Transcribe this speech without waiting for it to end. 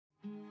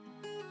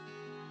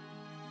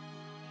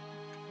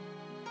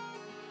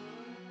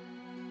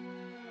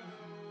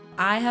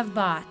I have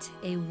bought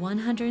a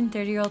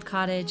 130-year-old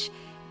cottage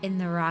in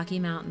the Rocky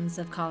Mountains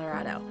of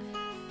Colorado.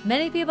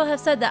 Many people have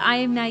said that I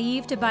am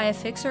naive to buy a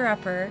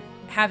fixer-upper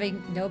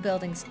having no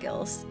building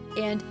skills,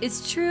 and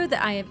it's true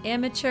that I am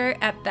amateur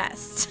at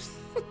best.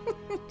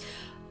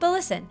 But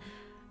listen,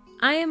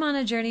 I am on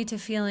a journey to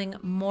feeling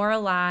more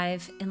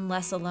alive and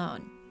less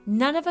alone.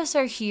 None of us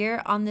are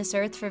here on this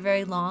earth for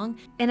very long,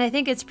 and I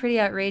think it's pretty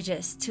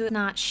outrageous to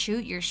not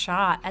shoot your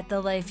shot at the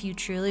life you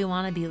truly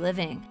want to be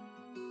living.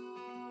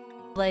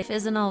 Life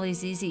isn't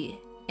always easy,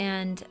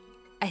 and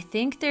I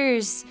think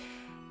there's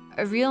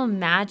a real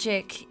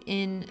magic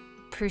in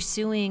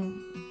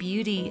pursuing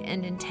beauty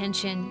and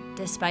intention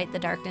despite the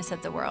darkness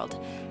of the world.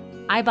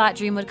 I bought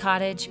Dreamwood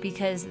Cottage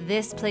because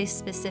this place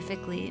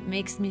specifically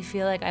makes me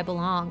feel like I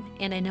belong,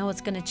 and I know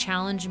it's going to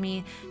challenge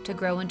me to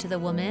grow into the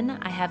woman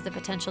I have the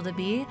potential to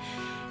be,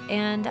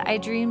 and I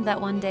dreamed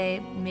that one day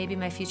maybe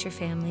my future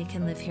family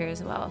can live here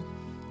as well.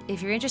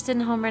 If you're interested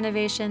in home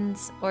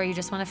renovations or you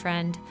just want a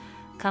friend,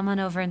 come on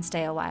over and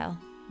stay a while.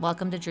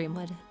 Welcome to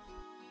Dreamwood.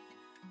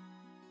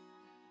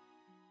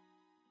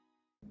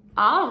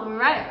 All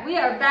right, we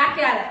are back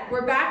at it.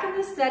 We're back in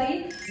the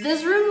study.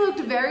 This room looked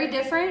very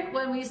different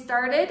when we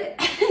started.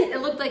 It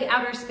looked like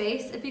outer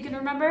space, if you can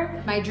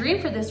remember. My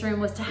dream for this room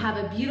was to have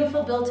a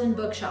beautiful built-in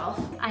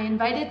bookshelf. I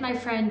invited my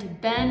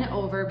friend Ben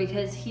over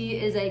because he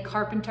is a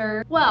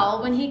carpenter.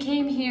 Well, when he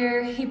came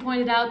here, he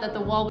pointed out that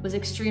the wall was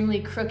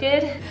extremely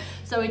crooked.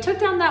 So we took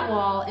down that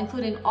wall,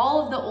 including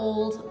all of the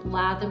old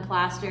lath and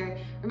plaster.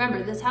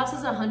 Remember, this house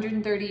is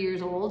 130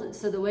 years old,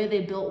 so the way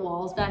they built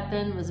walls back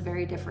then was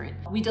very different.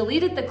 We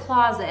deleted the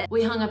closet.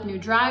 We hung up new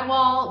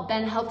drywall.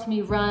 Ben helped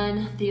me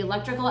run the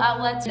electrical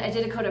outlets. I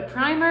did a coat of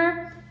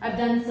primer. I've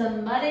done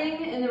some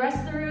mudding in the rest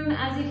of the room,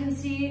 as you can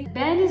see.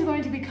 Ben is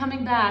going to be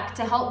coming back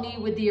to help me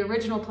with the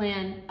original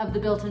plan of the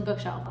built-in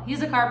bookshelf.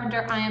 He's a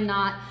carpenter, I am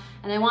not,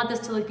 and I want this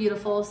to look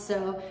beautiful,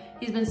 so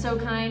he's been so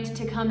kind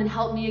to come and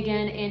help me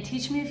again and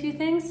teach me a few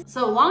things.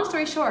 So long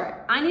story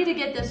short, I need to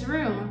get this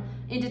room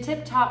into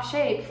tip-top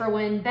shape for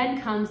when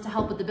Ben comes to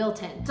help with the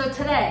built-in. So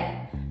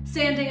today,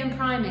 sanding and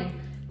priming.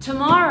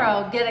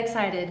 Tomorrow, get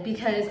excited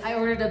because I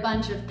ordered a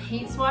bunch of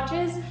paint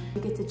swatches.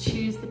 You get to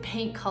choose the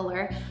paint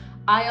color.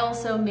 I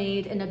also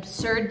made an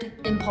absurd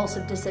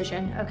impulsive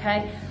decision,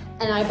 okay?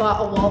 And I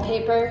bought a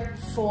wallpaper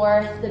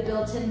for the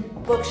built-in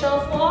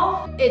bookshelf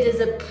wall. It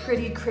is a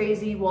pretty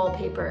crazy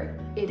wallpaper.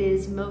 It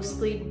is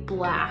mostly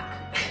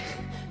black.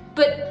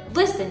 But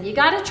listen, you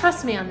gotta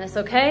trust me on this,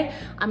 okay?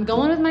 I'm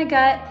going with my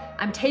gut.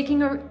 I'm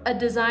taking a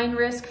design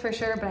risk for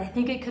sure, but I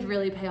think it could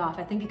really pay off.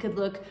 I think it could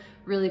look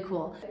really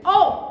cool.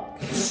 Oh!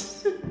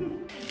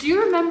 Do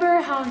you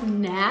remember how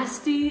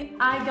nasty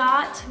I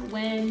got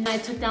when I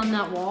took down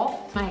that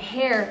wall? My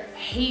hair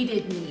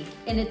hated me,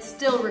 and it's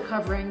still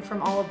recovering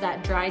from all of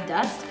that dry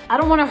dust. I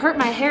don't wanna hurt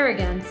my hair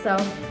again, so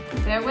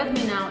bear with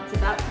me now. It's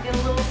about to get a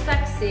little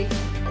sexy.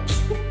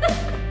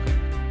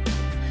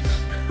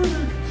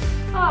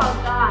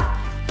 Oh God.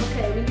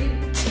 Okay, we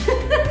need,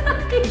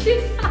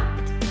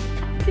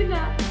 I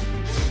cannot.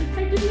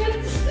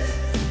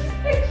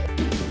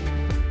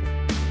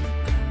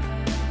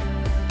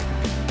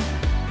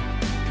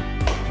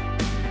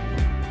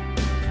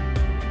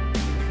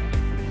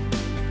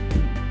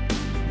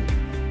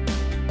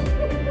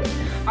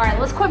 All right,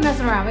 let's quit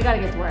messing around. We gotta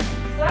get to work.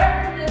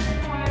 Start from this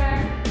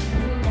corner,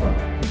 move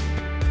forward.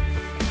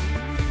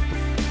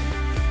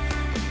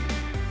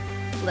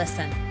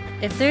 Listen,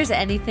 if there's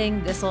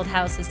anything this old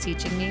house is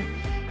teaching me,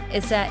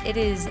 it's that it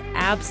is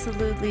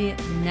absolutely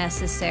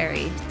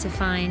necessary to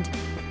find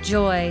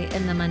joy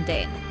in the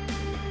mundane.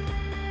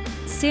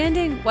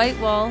 Sanding white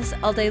walls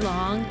all day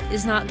long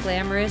is not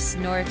glamorous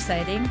nor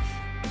exciting,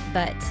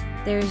 but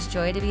there is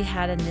joy to be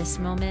had in this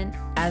moment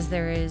as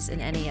there is in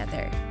any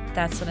other.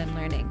 That's what I'm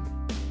learning.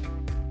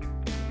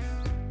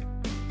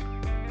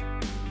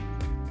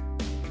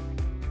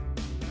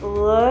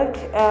 Look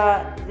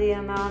at the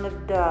amount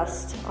of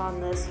dust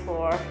on this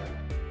floor.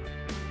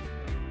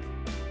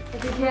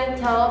 If you can't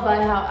tell by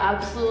how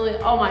absolutely,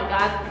 oh my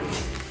God,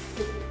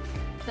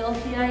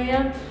 filthy I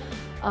am,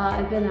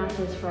 I've been at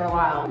this for a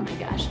while. Oh my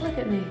gosh, look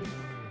at me.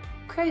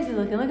 Crazy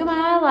looking, look at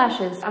my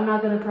eyelashes. I'm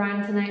not gonna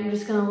prime tonight, I'm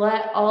just gonna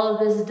let all of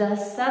this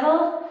dust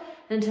settle,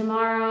 and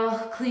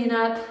tomorrow clean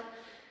up,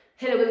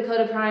 hit it with a coat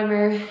of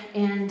primer,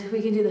 and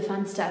we can do the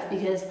fun stuff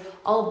because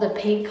all of the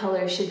paint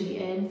colors should be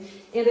in.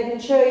 And I can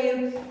show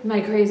you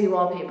my crazy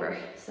wallpaper.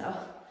 So,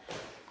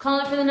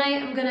 calling it for the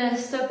night. I'm gonna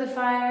stoke the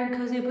fire,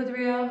 cozy up with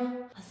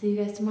Rio. I'll see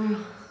you guys tomorrow.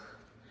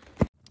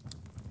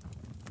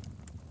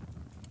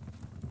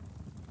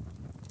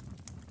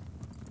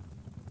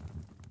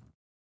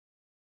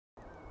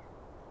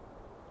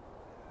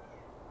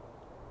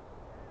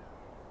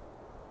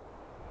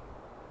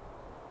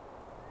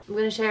 I'm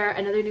gonna share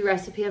another new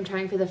recipe I'm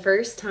trying for the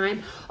first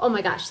time. Oh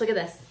my gosh, look at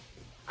this.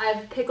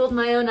 I've pickled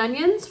my own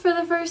onions for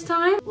the first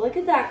time. Look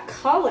at that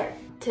color.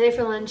 Today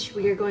for lunch,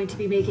 we are going to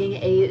be making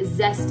a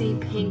zesty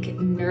pink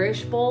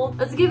nourish bowl.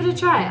 Let's give it a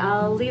try.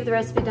 I'll leave the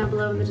recipe down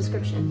below in the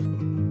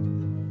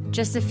description.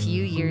 Just a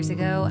few years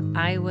ago,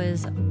 I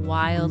was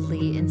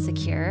wildly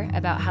insecure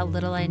about how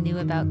little I knew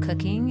about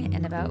cooking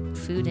and about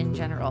food in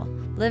general.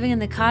 Living in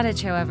the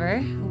cottage,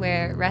 however,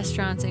 where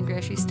restaurants and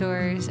grocery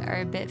stores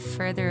are a bit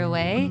further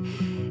away,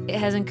 it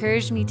has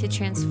encouraged me to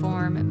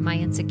transform my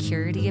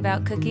insecurity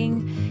about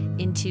cooking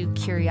into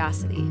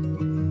curiosity.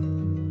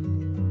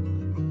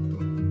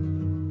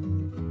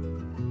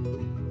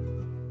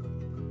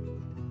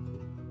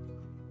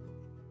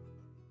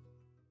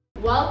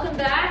 Welcome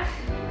back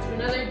to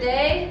another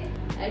day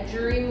at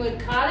Dreamwood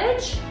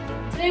Cottage.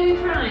 Today we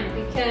primed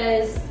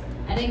because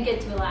I didn't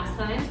get to it last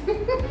time.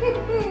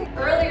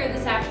 Earlier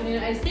this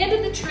afternoon, I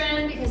sanded the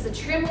trim because the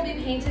trim will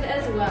be painted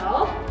as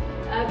well.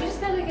 We just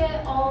gotta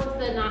get all of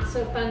the not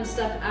so fun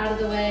stuff out of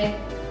the way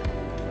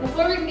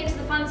before we can get to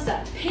the fun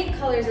stuff. Paint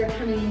colors are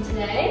coming in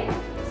today,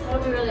 so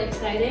that'll be really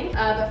exciting.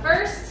 But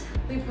first,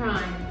 we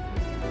prime.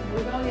 Here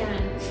we go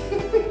again.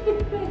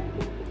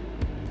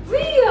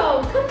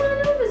 Rio, come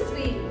on over,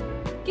 sweetie.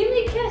 Give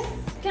me a kiss.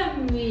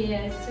 Come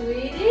here,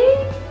 sweetie.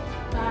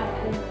 Bye.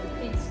 I didn't know the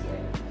paint's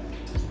scared.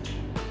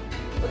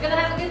 We're gonna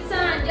have a good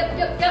time.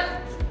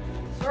 Yep.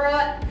 Swirl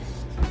it.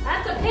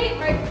 That's a paint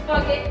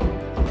bucket.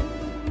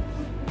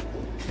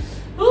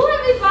 Who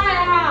let me buy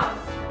a house?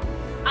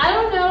 I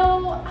don't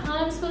know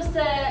how I'm supposed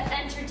to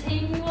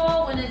entertain you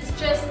all when it's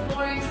just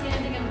boring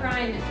sanding and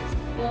priming.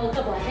 Well, a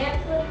couple of hat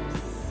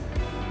flips.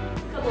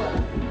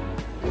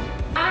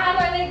 How do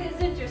I make this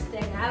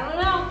interesting? I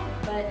don't know.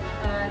 But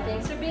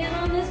thanks for being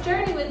on this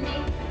journey with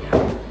me.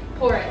 Yeah,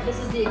 pour it. This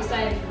is the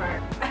exciting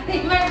part. I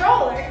need my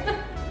roller.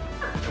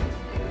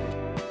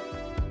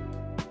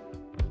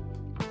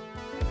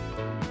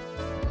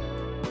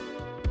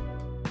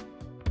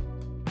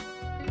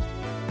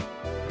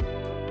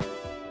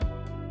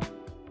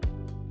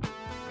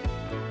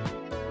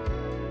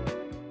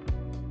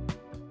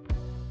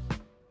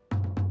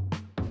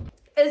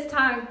 It's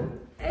time.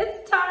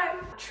 It's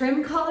time.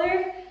 Trim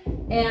color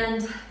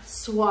and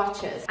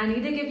swatches. I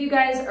need to give you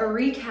guys a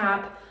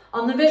recap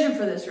on the vision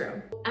for this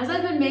room. As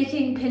I've been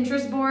making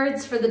Pinterest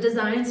boards for the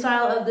design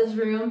style of this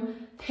room,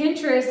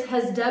 Pinterest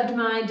has dubbed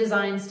my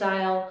design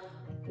style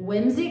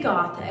whimsy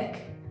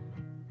gothic,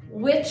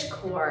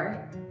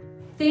 witchcore,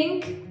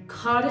 think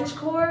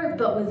cottagecore,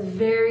 but with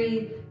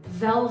very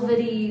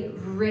velvety,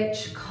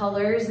 rich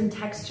colors and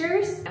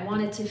textures. I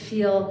want it to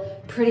feel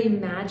pretty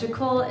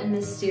magical and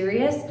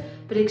mysterious,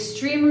 but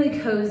extremely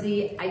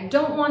cozy. I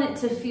don't want it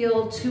to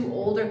feel too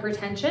old or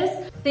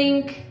pretentious.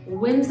 Think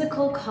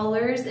whimsical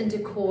colors and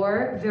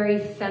decor, very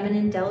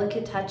feminine,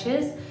 delicate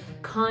touches,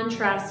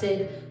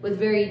 contrasted with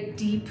very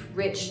deep,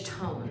 rich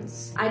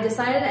tones. I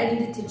decided I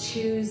needed to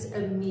choose a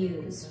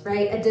muse,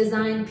 right? A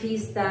design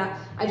piece that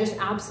I just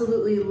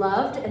absolutely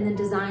loved and then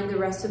design the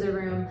rest of the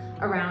room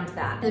around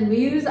that. The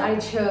muse I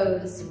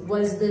chose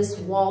was this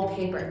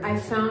wallpaper. I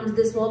found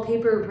this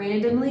wallpaper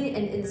randomly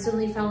and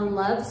instantly fell in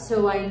love,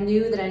 so I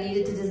knew that I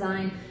needed to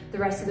design the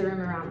rest of the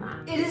room around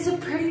that. It is a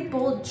pretty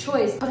bold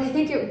choice, but I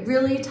think it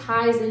really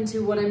ties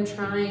into what I'm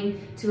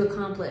trying to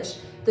accomplish.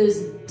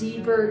 Those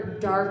deeper,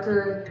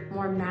 darker,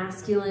 more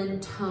masculine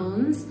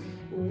tones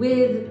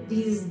with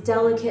these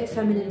delicate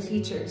feminine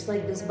features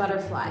like this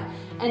butterfly.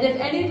 And if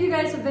any of you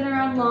guys have been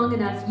around long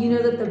enough, you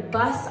know that the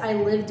bus I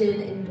lived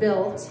in and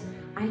built,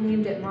 I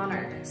named it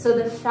Monarch. So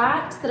the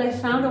fact that I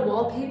found a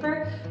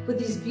wallpaper with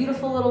these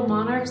beautiful little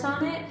monarchs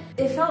on it,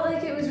 it felt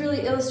like it was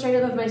really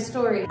illustrative of my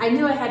story. I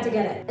knew I had to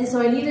get it. And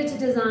so I needed to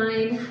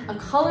design a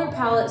color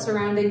palette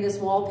surrounding this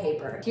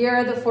wallpaper. Here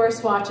are the 4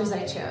 swatches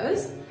I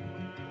chose.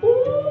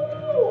 Ooh.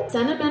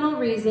 Sentimental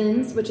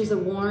Reasons, which is a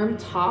warm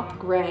top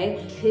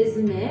gray.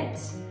 Kismet,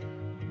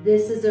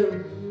 this is a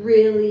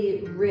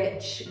really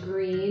rich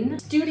green.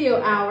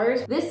 Studio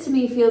Hours, this to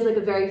me feels like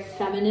a very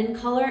feminine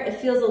color. It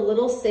feels a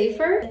little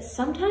safer.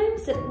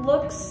 Sometimes it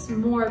looks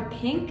more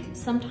pink,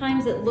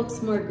 sometimes it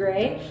looks more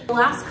gray. The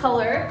last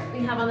color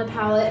we have on the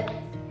palette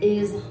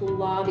is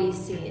Lobby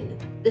Scene.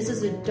 This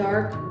is a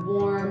dark,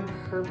 warm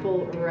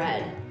purple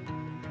red.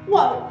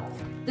 Whoa!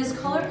 This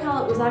color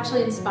palette was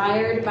actually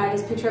inspired by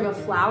this picture of a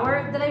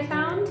flower that I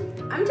found.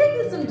 I'm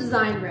taking some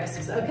design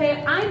risks,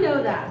 okay? I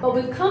know that, but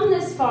we've come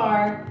this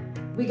far,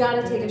 we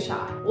gotta take a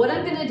shot. What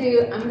I'm gonna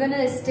do, I'm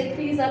gonna stick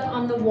these up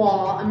on the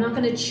wall. I'm not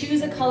gonna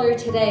choose a color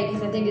today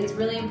because I think it's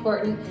really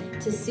important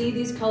to see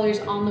these colors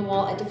on the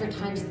wall at different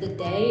times of the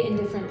day in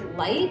different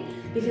light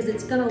because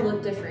it's gonna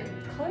look different.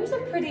 Color's a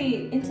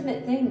pretty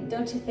intimate thing,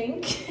 don't you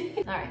think?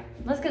 All right,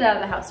 let's get out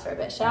of the house for a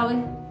bit, shall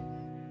we?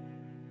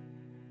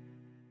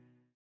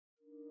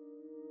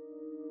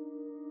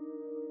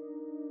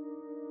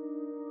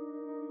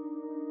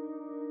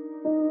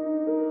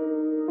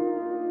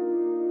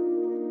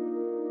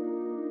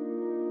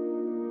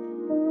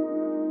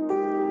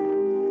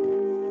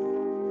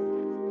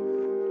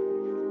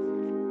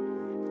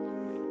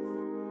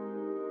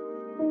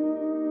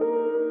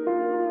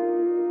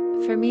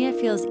 For me, it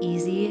feels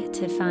easy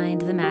to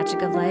find the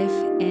magic of life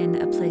in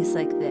a place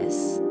like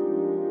this.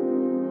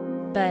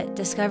 But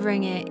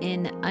discovering it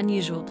in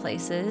unusual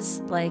places,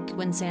 like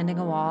when sanding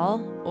a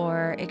wall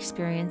or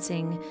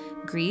experiencing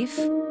grief,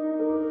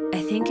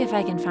 I think if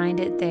I can find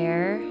it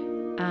there,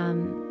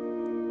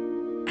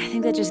 I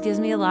think that just gives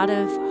me a lot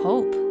of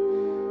hope.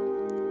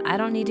 I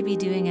don't need to be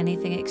doing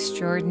anything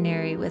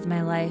extraordinary with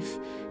my life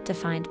to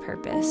find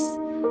purpose.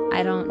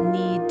 I don't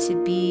need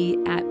to be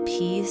at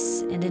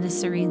peace and in a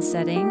serene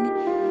setting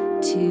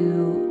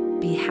to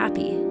be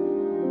happy.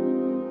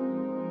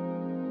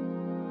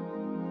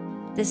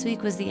 This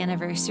week was the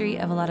anniversary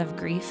of a lot of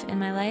grief in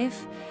my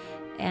life,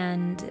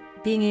 and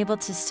being able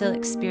to still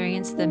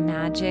experience the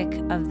magic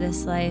of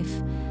this life,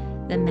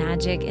 the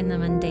magic in the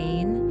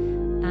mundane,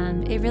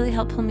 it really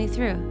helped pull me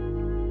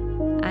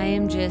through. I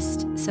am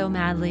just so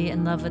madly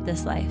in love with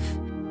this life,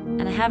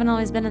 and I haven't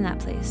always been in that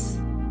place.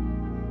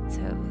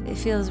 So it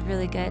feels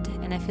really good,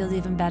 and it feels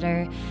even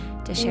better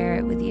to share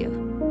it with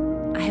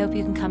you. I hope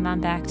you can come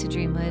on back to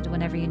Dreamwood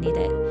whenever you need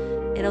it.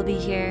 It'll be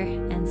here,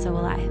 and so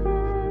will I.